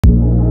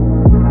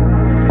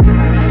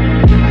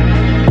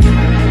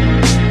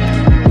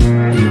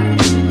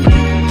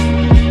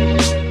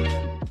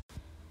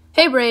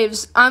Hey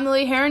Braves, I'm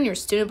Lily Heron, your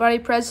student body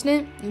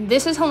president, and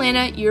this is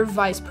Helena, your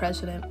vice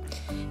president,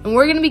 and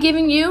we're going to be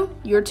giving you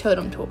your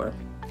totem tour.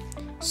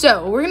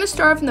 So, we're going to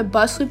start from the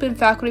bus loop and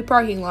faculty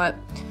parking lot.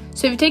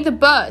 So if you take the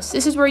bus,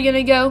 this is where you're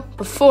going to go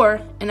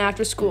before and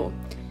after school.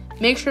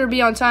 Make sure to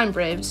be on time,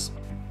 Braves.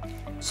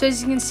 So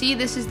as you can see,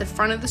 this is the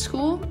front of the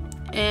school,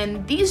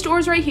 and these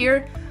doors right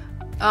here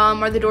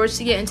are the doors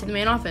to get into the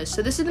main office.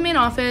 So this is the main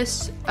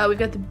office. We've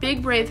got the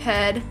big Brave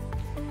head,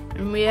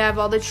 and we have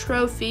all the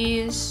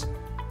trophies.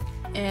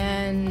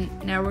 And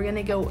now we're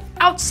gonna go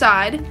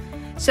outside.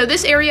 So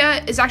this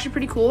area is actually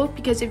pretty cool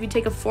because if you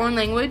take a foreign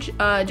language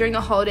during the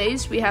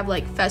holidays, we have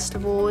like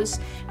festivals,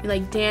 we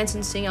like dance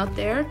and sing out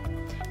there.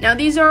 Now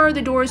these are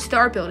the doors to the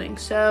art building.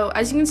 So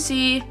as you can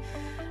see,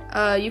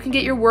 you can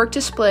get your work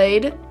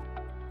displayed.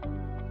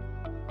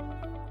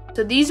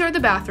 So these are the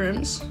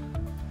bathrooms.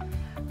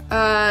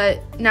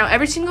 Now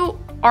every single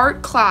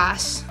art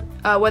class,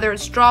 whether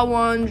it's draw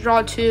 1,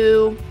 draw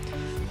 2,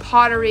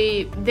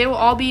 pottery, they will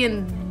all be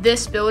in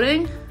this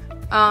building.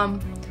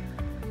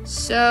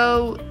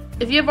 So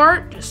if you have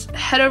art, just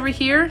head over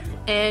here,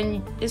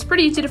 and it's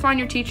pretty easy to find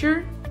your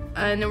teacher.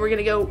 And then we're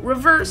gonna go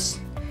reverse,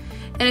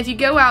 and if you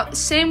go out the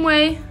same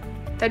way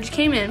that you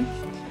came in,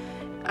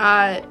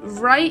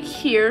 right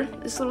here,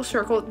 this little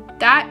circle,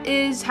 that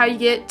is how you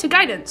get to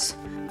guidance.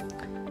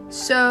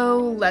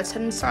 So let's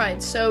head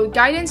inside. So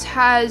guidance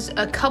has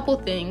a couple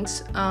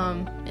things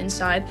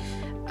inside.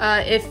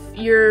 If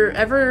you're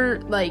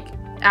ever like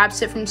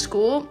absent from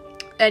school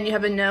and you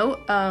have a note,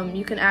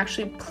 you can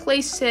actually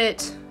place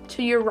it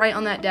to your right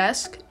on that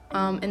desk.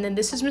 And then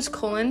this is Miss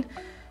Cullen,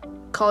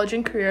 College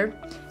and Career.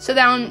 So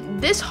down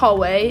this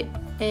hallway,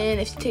 and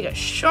if you take a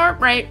sharp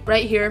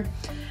right here,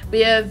 we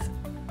have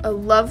a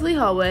lovely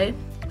hallway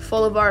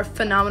full of our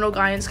phenomenal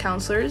guidance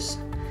counselors.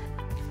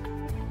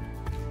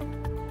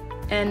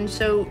 And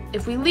so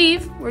if we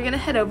leave, we're gonna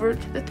head over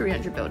to the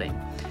 300 building.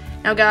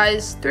 Now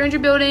guys,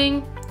 300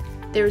 building,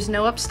 there's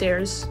no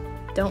upstairs.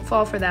 Don't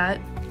fall for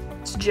that.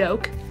 It's a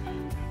joke.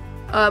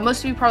 Most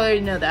of you probably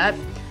already know that.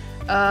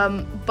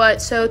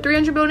 But so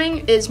 300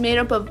 building is made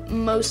up of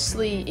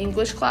mostly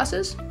English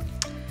classes.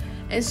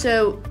 And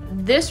so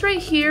this right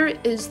here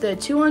is the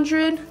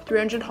 200,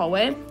 300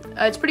 hallway.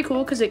 It's pretty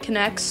cool because it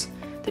connects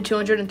the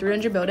 200 and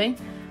 300 building.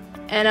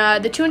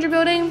 And the 200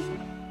 building,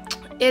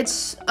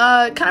 it's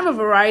kind of a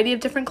variety of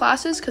different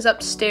classes because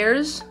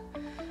upstairs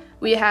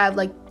we have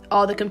like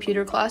all the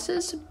computer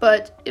classes.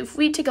 But if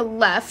we take a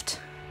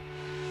left,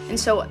 and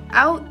so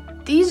out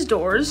these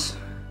doors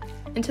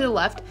into the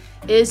left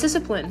is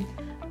discipline.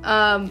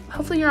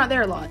 Hopefully you're not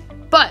there a lot,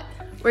 but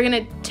we're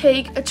gonna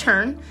take a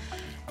turn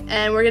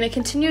and we're gonna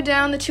continue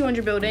down the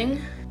 200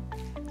 building.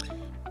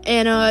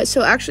 And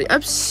so actually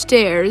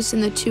upstairs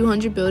in the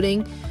 200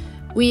 building,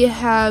 we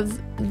have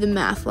the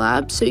math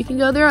lab. So you can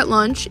go there at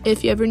lunch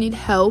if you ever need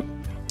help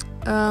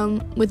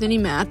with any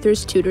math.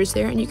 There's tutors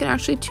there, and you can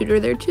actually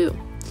tutor there too.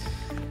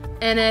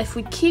 And if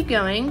we keep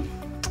going,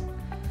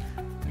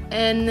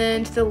 and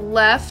then to the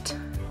left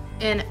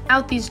and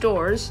out these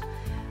doors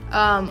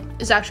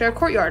is actually our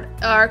courtyard.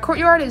 Our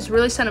courtyard is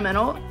really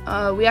sentimental.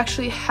 We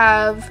actually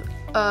have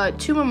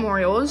 2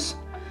 memorials,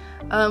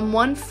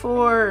 one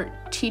for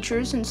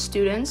teachers and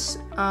students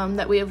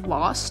that we have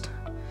lost,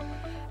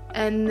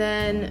 and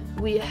then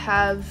we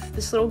have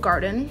this little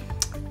garden,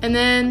 and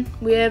then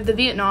we have the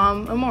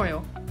Vietnam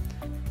Memorial.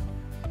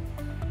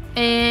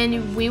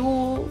 And we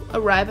will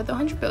arrive at the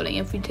 100 building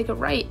if we take a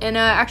right. And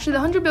actually the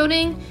 100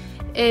 building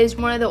is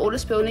one of the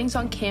oldest buildings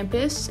on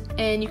campus,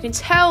 and you can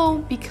tell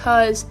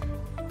because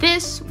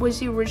this was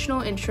the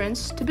original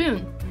entrance to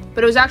Boone,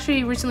 but it was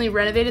actually recently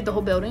renovated, the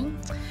whole building.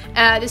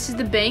 This is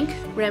the bank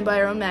ran by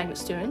our own magnet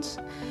students,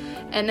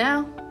 and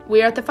now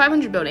we are at the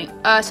 500 building.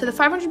 So the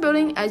 500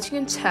 building, as you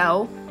can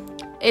tell,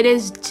 it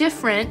is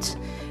different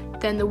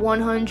than the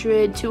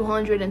 100,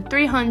 200, and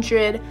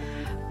 300.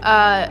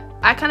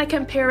 I kind of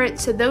compare it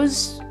to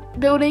those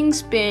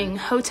buildings being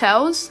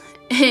hotels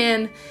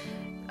and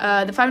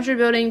the 500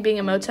 building being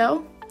a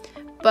motel.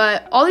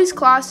 But all these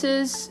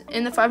classes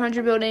in the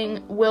 500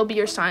 building will be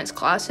your science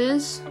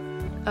classes.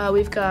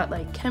 We've got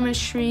like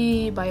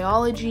chemistry,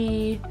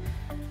 biology,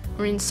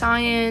 marine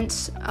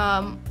science.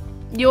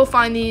 You'll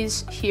find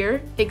these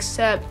here,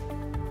 except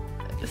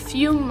a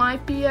few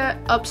might be at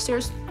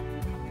upstairs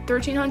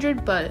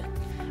 1300, but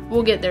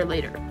we'll get there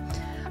later.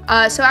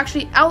 So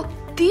actually out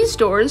these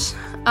doors,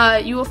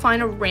 you will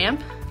find a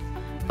ramp.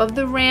 Above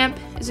the ramp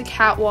is a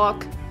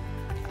catwalk.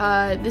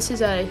 This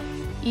is a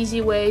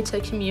easy way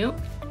to commute.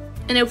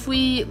 And if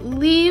we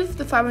leave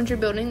the 500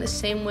 building the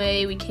same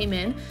way we came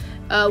in,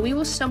 we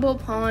will stumble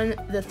upon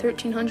the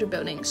 1300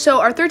 building. So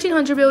our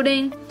 1300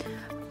 building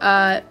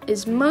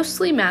is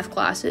mostly math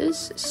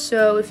classes.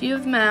 So if you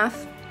have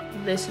math,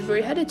 this is where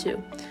you're headed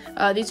to.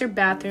 These are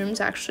bathrooms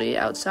actually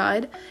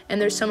outside, and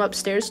there's some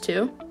upstairs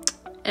too.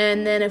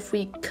 And then if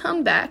we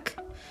come back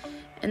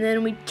and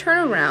then we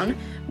turn around,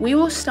 we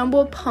will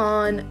stumble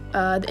upon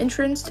the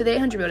entrance to the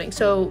 800 building.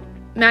 So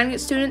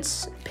magnet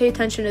students, pay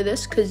attention to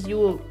this because you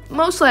will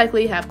most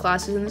likely have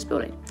classes in this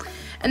building.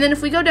 And then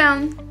if we go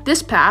down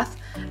this path,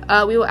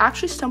 we will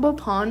actually stumble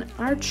upon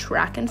our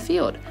track and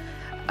field.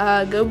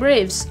 Go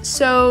Braves.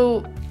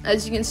 So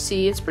as you can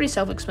see, it's pretty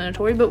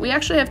self-explanatory, but we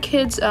actually have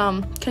kids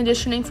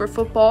conditioning for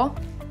football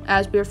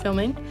as we are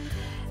filming.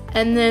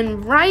 And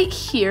then right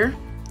here,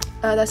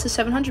 that's the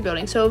 700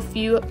 building. So if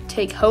you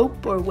take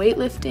hope or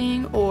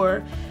weightlifting,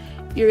 or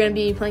you're going to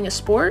be playing a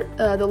sport,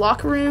 the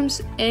locker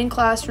rooms and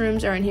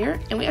classrooms are in here.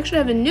 And we actually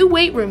have a new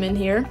weight room in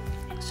here.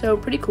 So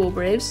pretty cool,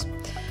 Braves.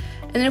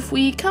 And if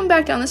we come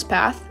back down this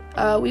path,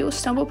 we will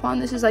stumble upon,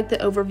 this is like the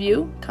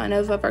overview kind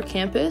of our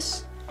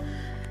campus.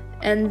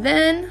 And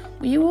then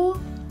we will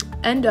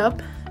end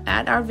up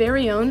at our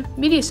very own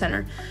media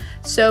center.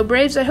 So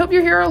Braves, I hope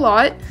you're here a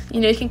lot.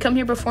 You know, you can come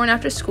here before and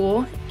after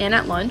school and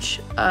at lunch.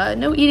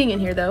 No eating in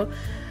here though.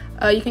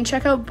 You can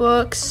check out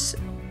books,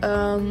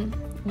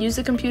 use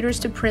the computers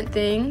to print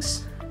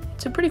things.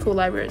 It's a pretty cool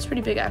library. It's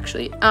pretty big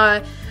actually.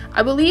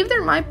 I believe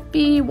there might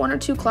be 1 or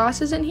 2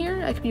 classes in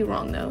here. I could be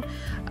wrong though.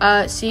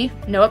 See,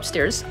 no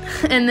upstairs.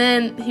 And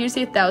then here's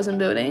the 1000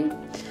 building.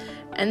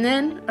 And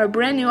then our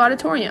brand new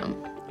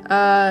auditorium.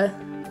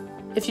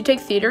 If you take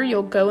theater,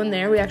 you'll go in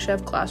there. We actually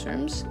have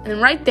classrooms. And then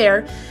right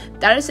there,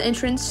 that is the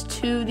entrance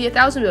to the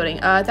 1000 building.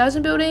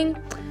 1000 building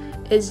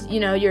is,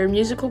 you know, your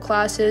musical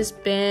classes,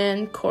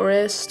 band,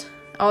 chorus,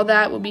 all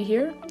that will be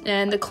here.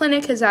 And the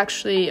clinic is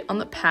actually on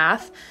the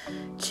path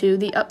to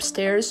the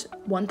upstairs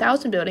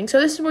 1000 building. So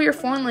this is where your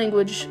foreign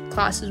language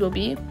classes will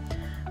be.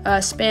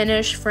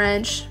 Spanish,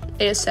 French,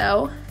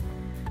 ASL.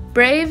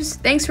 Braves,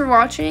 thanks for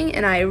watching,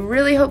 and I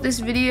really hope this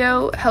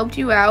video helped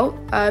you out.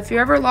 If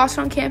you're ever lost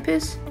on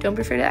campus, don't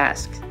be afraid to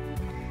ask.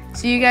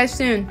 See you guys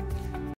soon.